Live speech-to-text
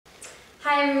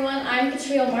Hi everyone, I'm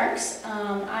Katriel.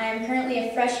 I am currently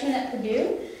a freshman at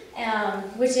Purdue,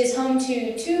 which is home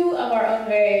to two of our own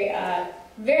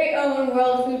very own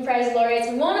World Food Prize laureates,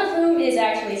 one of whom is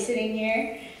actually sitting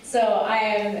here. So I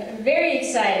am very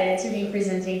excited to be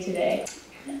presenting today.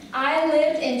 I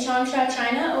lived in Changsha,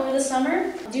 China over the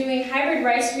summer, doing hybrid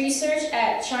rice research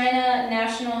at China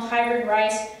National Hybrid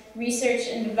Rice Research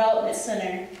and Development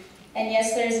Center. And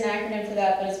yes, there's an acronym for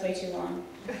that, but it's way too long.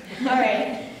 All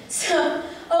right. So,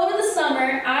 over the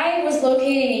summer, I was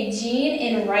locating a gene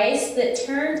in rice that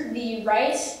turned the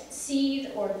rice seed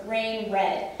or grain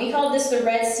red. We called this the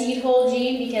red seed hole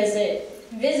gene because it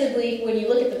visibly, when you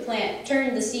look at the plant,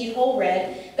 turned the seed hole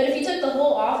red. But if you took the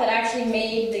hole off, it actually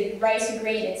made the rice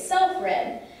grain itself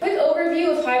red. Quick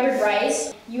overview of hybrid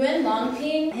rice.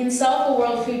 Unwanted, himself a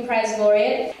World Food Prize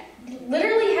laureate,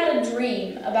 literally had a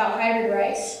dream about hybrid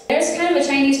rice. There's kind of a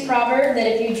Chinese proverb that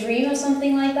if you dream of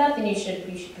something like that, then you should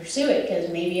pursue it because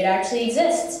maybe it actually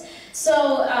exists.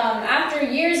 So after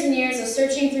years and years of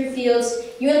searching through fields,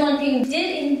 Yuan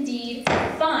did indeed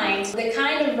find the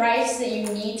kind of rice that you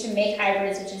need to make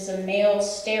hybrids, which is a male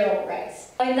sterile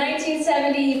rice. In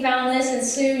 1970, he found this, and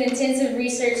soon intensive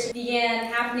research began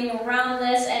happening around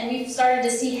this, and we started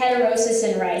to see heterosis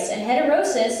in rice. And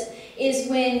heterosis is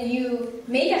when you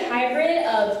make a hybrid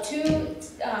of two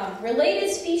related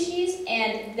species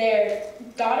and their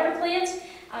daughter plant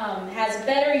has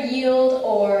better yield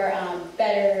or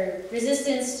better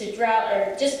resistance to drought,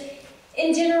 or just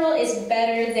in general is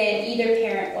better than either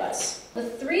parent was. The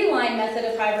three-line method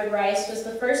of hybrid rice was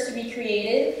the first to be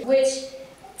created, which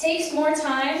takes more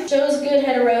time, shows good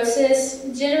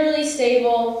heterosis, generally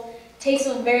stable, takes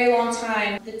a very long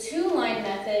time. The two-line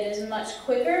method is much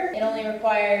quicker. It only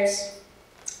requires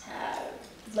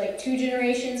like 2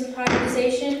 generations of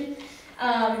hybridization.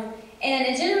 And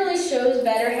it generally shows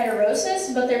better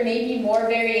heterosis, but there may be more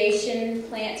variation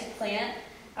plant to plant.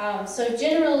 So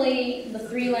generally, the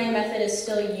three-line method is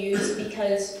still used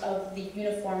because of the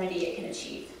uniformity it can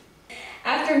achieve.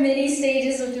 After many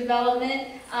stages of development,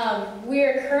 we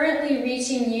are currently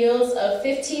reaching yields of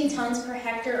 15 tons per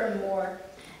hectare or more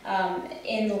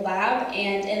in the lab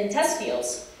and in test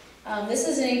fields. This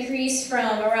is an increase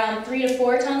from around 3 to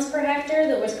 4 tons per hectare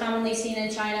that was commonly seen in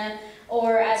China,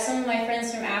 or as some of my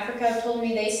friends from Africa have told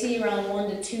me, they see around 1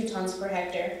 to 2 tons per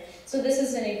hectare. So this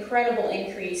is an incredible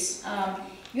increase.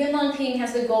 Yuan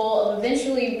has the goal of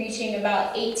eventually reaching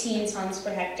about 18 tons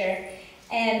per hectare.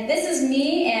 And this is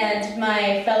me and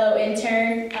my fellow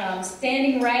intern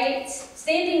standing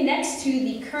next to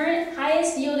the current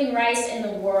highest yielding rice in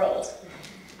the world.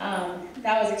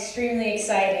 That was extremely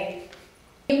exciting.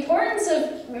 The importance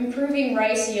of improving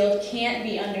rice yield can't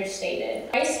be understated.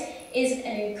 Rice is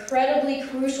an incredibly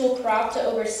crucial crop to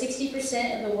over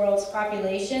 60% of the world's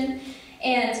population,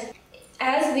 and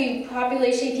as the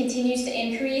population continues to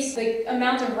increase, the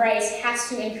amount of rice has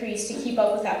to increase to keep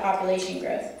up with that population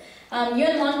growth.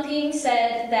 Yuan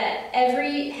said that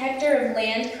every hectare of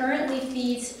land currently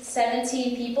feeds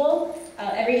 17 people.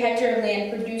 Every hectare of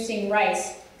land producing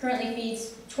rice currently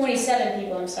feeds 27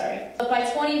 people, I'm sorry. But by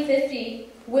 2050,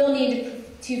 we'll need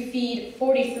to feed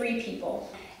 43 people.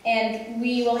 And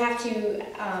we will have to,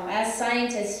 as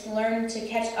scientists, learn to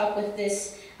catch up with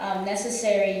this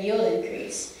necessary yield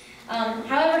increase.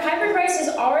 However, hybrid rice has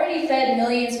already fed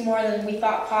millions more than we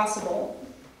thought possible.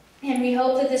 And we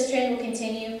hope that this trend will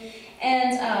continue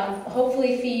and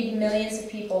hopefully feed millions of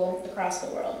people across the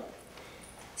world.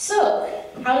 So,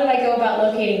 how did I go about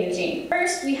locating the gene?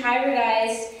 First, we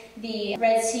hybridized the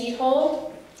red seed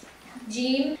hole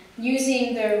gene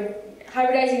using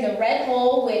hybridizing the red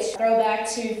hole, which throw back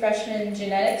to freshman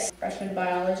genetics, freshman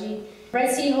biology.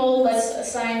 Red seed hole, let's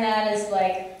assign that as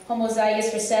like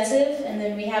homozygous recessive, and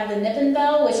then we have the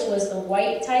Nippenbell, which was the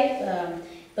white type.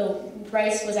 The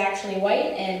rice was actually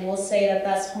white, and we'll say that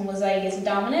that's homozygous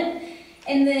dominant.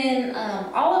 And then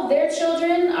all of their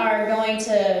children are going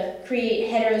to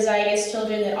create heterozygous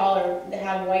children that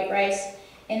have white rice.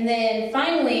 And then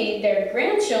finally, their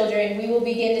grandchildren, we will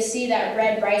begin to see that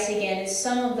red rice again, as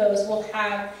some of those will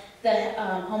have the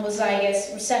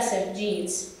homozygous recessive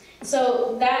genes.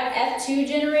 So that F2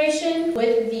 generation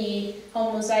with the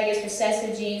homozygous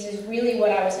recessive genes is really what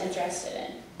I was interested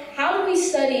in. How do we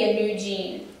study a new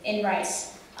gene in rice?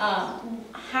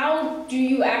 How do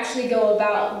you actually go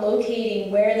about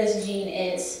locating where this gene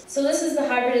is? So this is the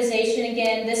hybridization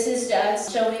again. This is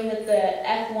just showing that the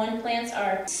F1 plants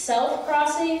are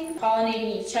self-crossing,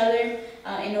 pollinating each other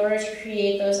in order to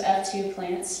create those F2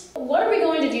 plants. What are we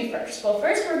going to do first? Well,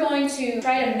 first we're going to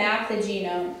try to map the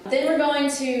genome. Then we're going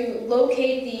to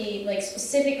locate the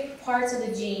specific parts of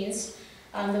the genes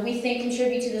that we think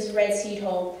contribute to this red seed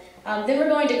hole. Then we're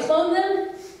going to clone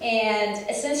them and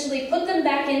essentially put them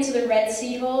back into the red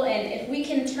seed hole, and if we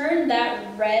can turn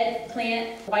that red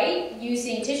plant white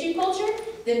using tissue culture,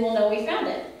 then we'll know we found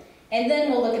it. And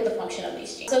then we'll look at the function of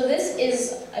these genes. So this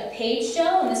is a page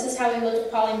gel, and this is how we look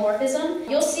at polymorphism.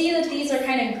 You'll see that these are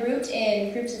kind of grouped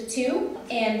in groups of 2,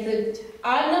 and the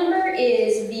odd number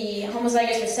is the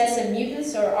homozygous recessive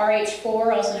mutants, or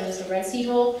RH4, also known as the red seed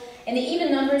hole, and the even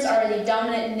numbers are the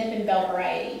dominant nip and bell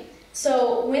variety.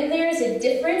 So when there is a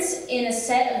difference in a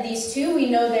set of these 2, we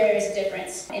know there is a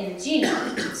difference in the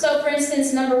genome. So for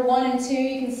instance, number 1 and 2,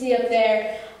 you can see up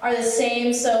there, are the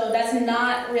same, so that's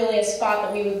not really a spot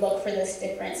that we would look for this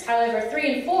difference. However,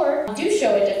 3 and 4 do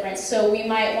show a difference, so we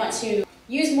might want to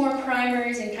use more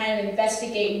primers and kind of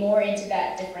investigate more into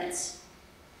that difference.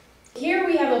 Here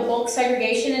we have a bulk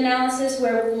segregation analysis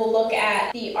where we'll look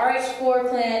at the RH4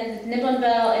 plant, the nip and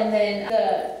bell, and then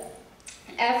the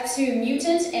F2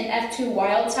 mutant and F2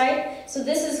 wild type. So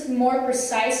this is more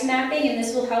precise mapping, and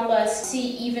this will help us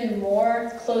see even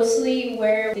more closely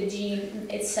where the gene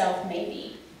itself may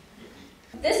be.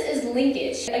 This is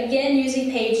linkage, again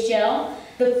using page gel.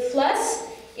 The plus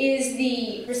is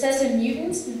the recessive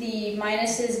mutants, the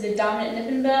minus is the dominant nip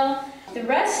and bell. The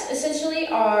rest essentially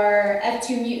are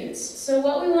F2 mutants. So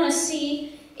what we want to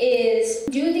see is,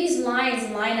 do these lines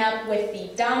line up with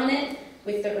the dominant,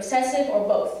 with the recessive, or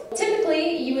both?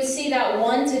 Typically, you would see that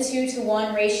 1 to 2 to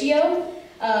 1 ratio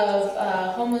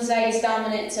of homozygous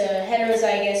dominant to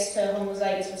heterozygous to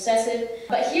homozygous recessive.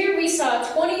 But here we saw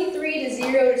 23 to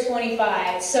 0 to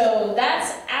 25. So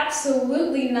that's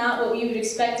absolutely not what we would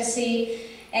expect to see.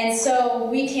 And so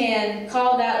we can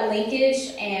call that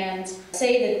linkage and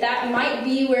say that that might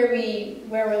be where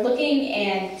we're looking,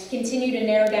 and continue to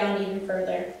narrow down even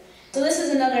further. So this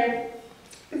is another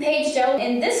page gel,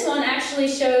 and this one actually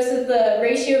shows that the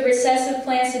ratio of recessive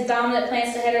plants to dominant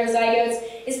plants to heterozygotes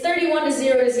is 31 to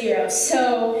 0 to 0.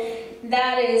 So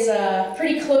that is a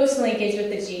pretty close linkage with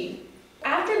the gene.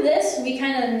 After this, we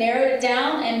kind of narrowed it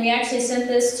down, and we actually sent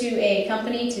this to a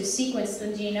company to sequence the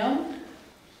genome.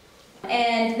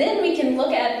 And then we can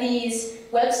look at these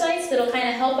websites that'll kind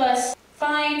of help us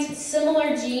find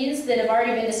similar genes that have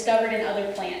already been discovered in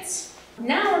other plants.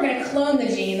 Now we're going to clone the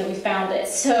gene that we found it.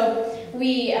 So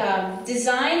we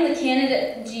designed the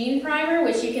candidate gene primer,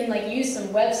 which you can use some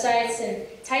websites and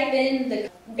type in the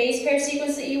base pair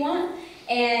sequence that you want,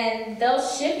 and they'll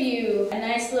ship you a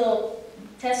nice little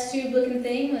test tube looking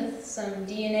thing with some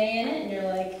DNA in it, and you're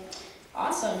like,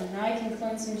 awesome, now I can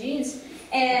clone some genes.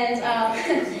 And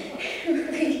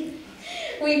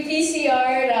we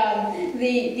PCR'd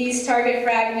these target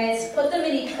fragments, put them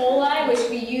in E. coli, which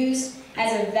we used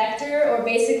as a vector, or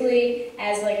basically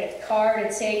as a car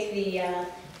to take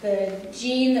the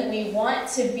gene that we want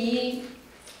to be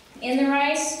in the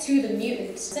rice to the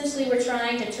mutant. Essentially, we're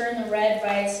trying to turn the red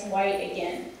rice white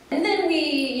again. And then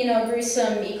we, grew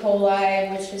some E.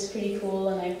 coli, which was pretty cool,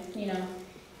 and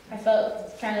I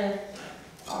felt kind of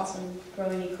awesome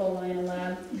growing E. coli in a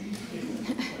lab.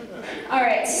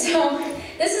 Alright, so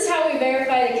this is how we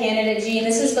verify the candidate gene.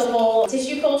 This is the whole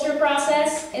tissue culture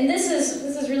process. And this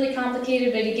is really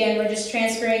complicated, but again, we're just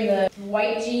transferring the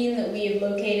white gene that we have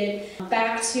located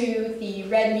back to the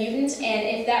red mutant,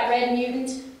 and if that red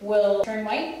mutant will turn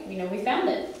white, we know we found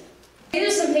it. These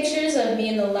are some pictures of me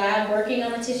in the lab working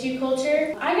on the tissue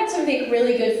culture. I got to make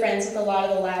really good friends with a lot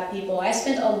of the lab people. I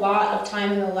spent a lot of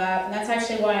time in the lab, and that's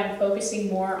actually why I'm focusing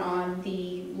more on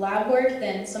the lab work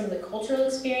than some of the cultural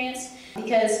experience,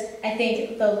 because I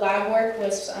think the lab work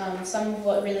was some of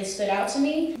what really stood out to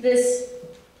me. This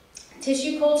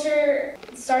tissue culture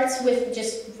starts with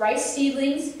just rice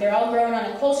seedlings. They're all grown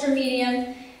on a culture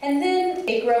medium, and then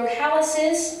they grow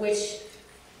calyces, which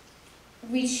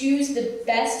we choose the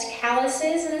best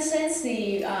calyces, in a sense,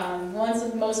 the ones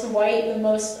with the most white, the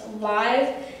most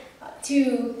live,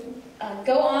 to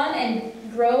go on and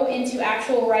grow into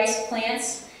actual rice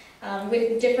plants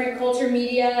with different culture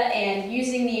media, and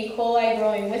using the E. coli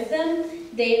growing with them,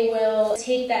 they will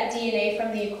take that DNA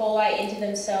from the E. coli into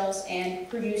themselves and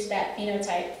produce that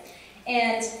phenotype.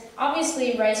 And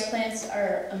obviously rice plants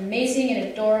are amazing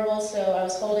and adorable, so I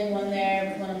was holding one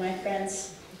there with one of my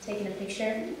friends taking a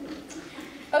picture.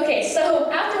 Okay,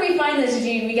 so after we find this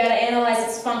gene, we got to analyze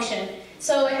its function.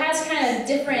 So it has kind of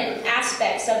different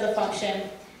aspects of the function.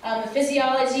 The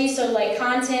physiology, so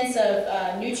contents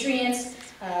of nutrients,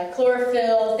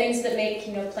 chlorophyll, things that make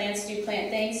plants do plant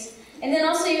things. And then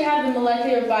also you have the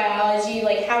molecular biology,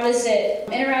 how does it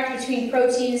interact between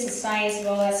proteins, the science of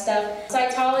all that stuff.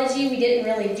 Cytology, we didn't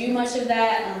really do much of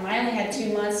that. I only had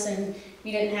 2 months and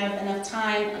we didn't have enough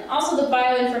time. And also the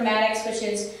bioinformatics, which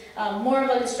is more of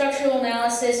like a structural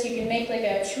analysis. You can make like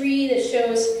a tree that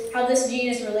shows how this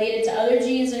gene is related to other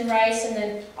genes in rice, and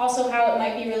then also how it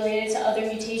might be related to other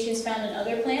mutations found in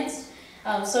other plants.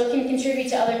 So it can contribute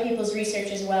to other people's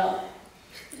research as well.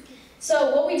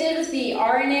 So what we did with the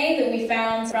RNA that we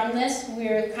found from this,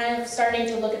 we're kind of starting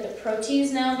to look at the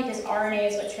proteins now, because RNA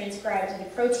is what transcribes into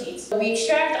proteins. So we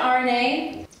extract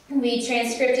RNA, we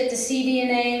transcript it to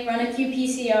cDNA, run a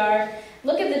qPCR,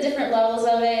 look at the different levels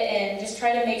of it, and just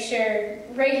try to make sure,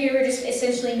 right here we're just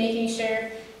essentially making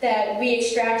sure that we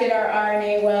extracted our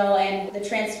RNA well and the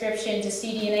transcription to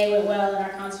cDNA went well and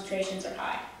our concentrations are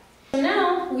high. So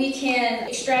now we can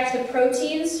extract the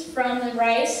proteins from the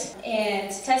rice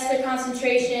and test their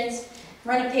concentrations,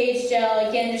 run a page gel,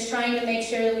 again just trying to make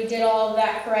sure that we did all of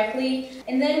that correctly.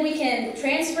 And then we can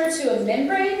transfer to a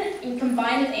membrane and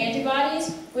combine with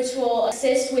antibodies, which will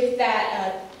assist with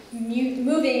that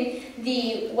moving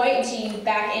the white gene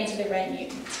back into the red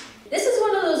mutant. This is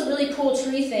one of those really cool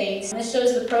tree things. This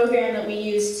shows the program that we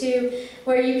use too,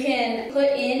 where you can put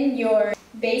in your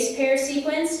base pair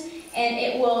sequence and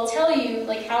it will tell you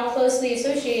like how closely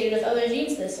associated with other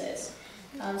genes this is.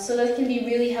 So that can be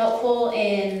really helpful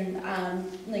in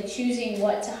like choosing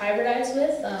what to hybridize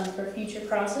with for future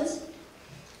crosses.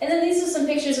 And then these are some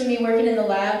pictures of me working in the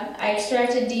lab. I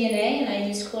extracted DNA and I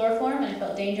used chloroform and I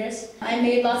felt dangerous. I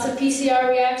made lots of PCR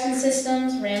reaction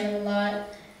systems, ran them a lot.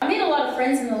 I made a lot of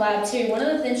friends in the lab too. One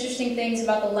of the interesting things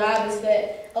about the lab is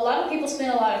that a lot of people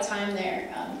spend a lot of time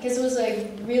there because it was a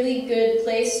really good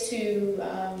place to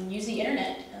use the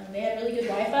internet. They had really good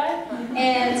Wi-Fi,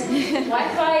 and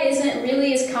Wi-Fi isn't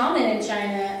really as common in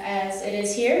China as it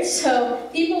is here, so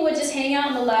people would just hang out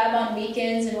in the lab on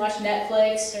weekends and watch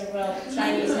Netflix, or well,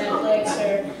 Chinese Netflix,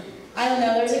 or I don't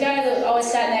know. There was a guy that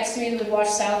always sat next to me that would watch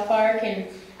South Park, and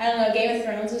I don't know, Game of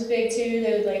Thrones was big too.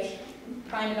 They would like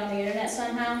find it on the internet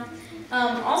somehow.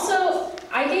 Also,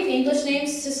 I gave English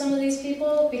names to some of these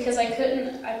people because I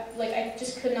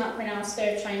just could not pronounce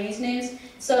their Chinese names.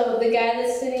 So the guy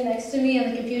that's sitting next to me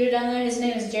on the computer down there, his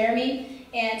name is Jeremy,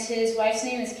 and his wife's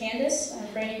name is Candace.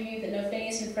 For any of you that know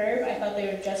Phineas and Ferb, I thought they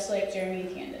were just like Jeremy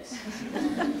and Candace.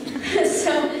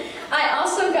 So I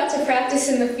also got to practice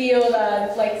in the field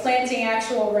like planting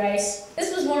actual rice.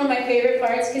 This was one of my favorite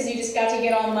parts because you just got to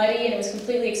get all muddy and it was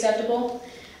completely acceptable.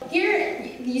 Here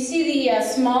you see the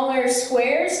smaller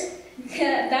squares.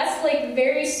 That's like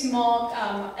very small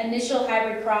initial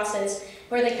hybrid crosses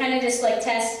where they kind of just like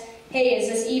test, hey, is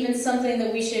this even something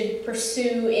that we should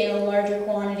pursue in a larger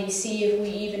quantity, see if we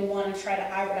even want to try to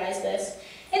hybridize this.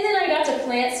 And then I got to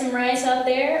plant some rice out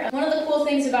there. One of the cool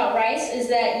things about rice is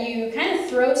that you kind of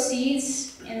throw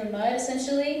seeds in the mud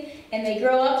essentially, and they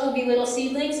grow up to be little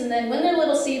seedlings, and then when they're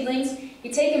little seedlings,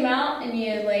 you take them out and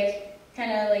you like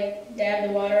kind of like dab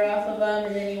the water off of them,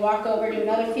 and then you walk over to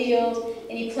another field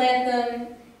and you plant them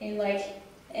in like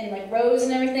rows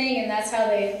and everything, and that's how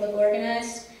they look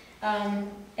organized.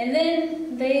 And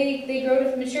then they grow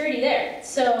to maturity there.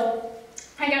 So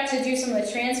I got to do some of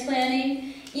the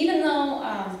transplanting, even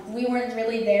though we weren't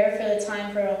really there for the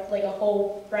time for like a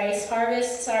whole rice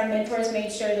harvest. Our mentors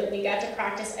made sure that we got to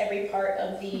practice every part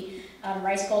of the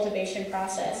rice cultivation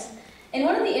process. And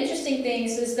one of the interesting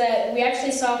things is that we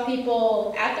actually saw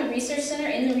people at the research center,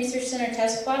 in the research center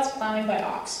test plots, plowing by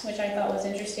ox, which I thought was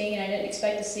interesting and I didn't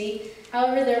expect to see.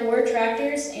 However, there were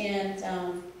tractors, and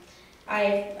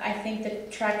I think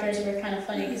the tractors were kind of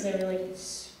funny because they were like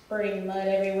spurting mud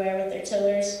everywhere with their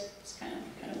tillers. It's kind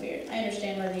of weird. I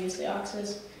understand why they use the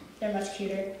oxes. They're much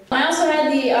cuter. I also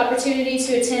had the opportunity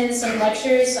to attend some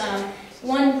lectures,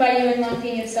 one by Yuan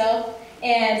Longping himself,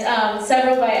 and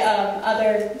several by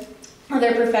other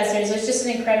professors. It was just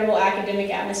an incredible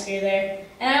academic atmosphere there.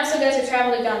 And I also got to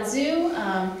travel to Ganzhou.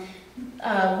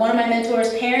 One of my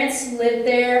mentor's parents lived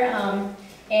there,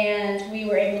 and we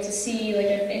were able to see like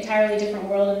an entirely different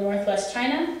world in northwest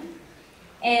China.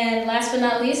 And last but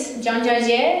not least,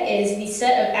 Zhangjiajie is the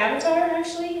set of Avatar,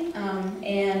 actually,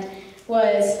 and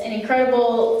was an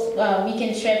incredible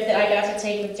weekend trip that I got to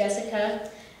take with Jessica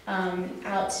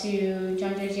out to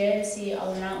Changsha to see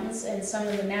all the mountains and some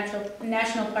of the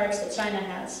national parks that China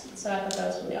has. So I thought that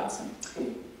was really awesome.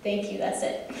 Thank you, that's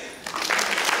it.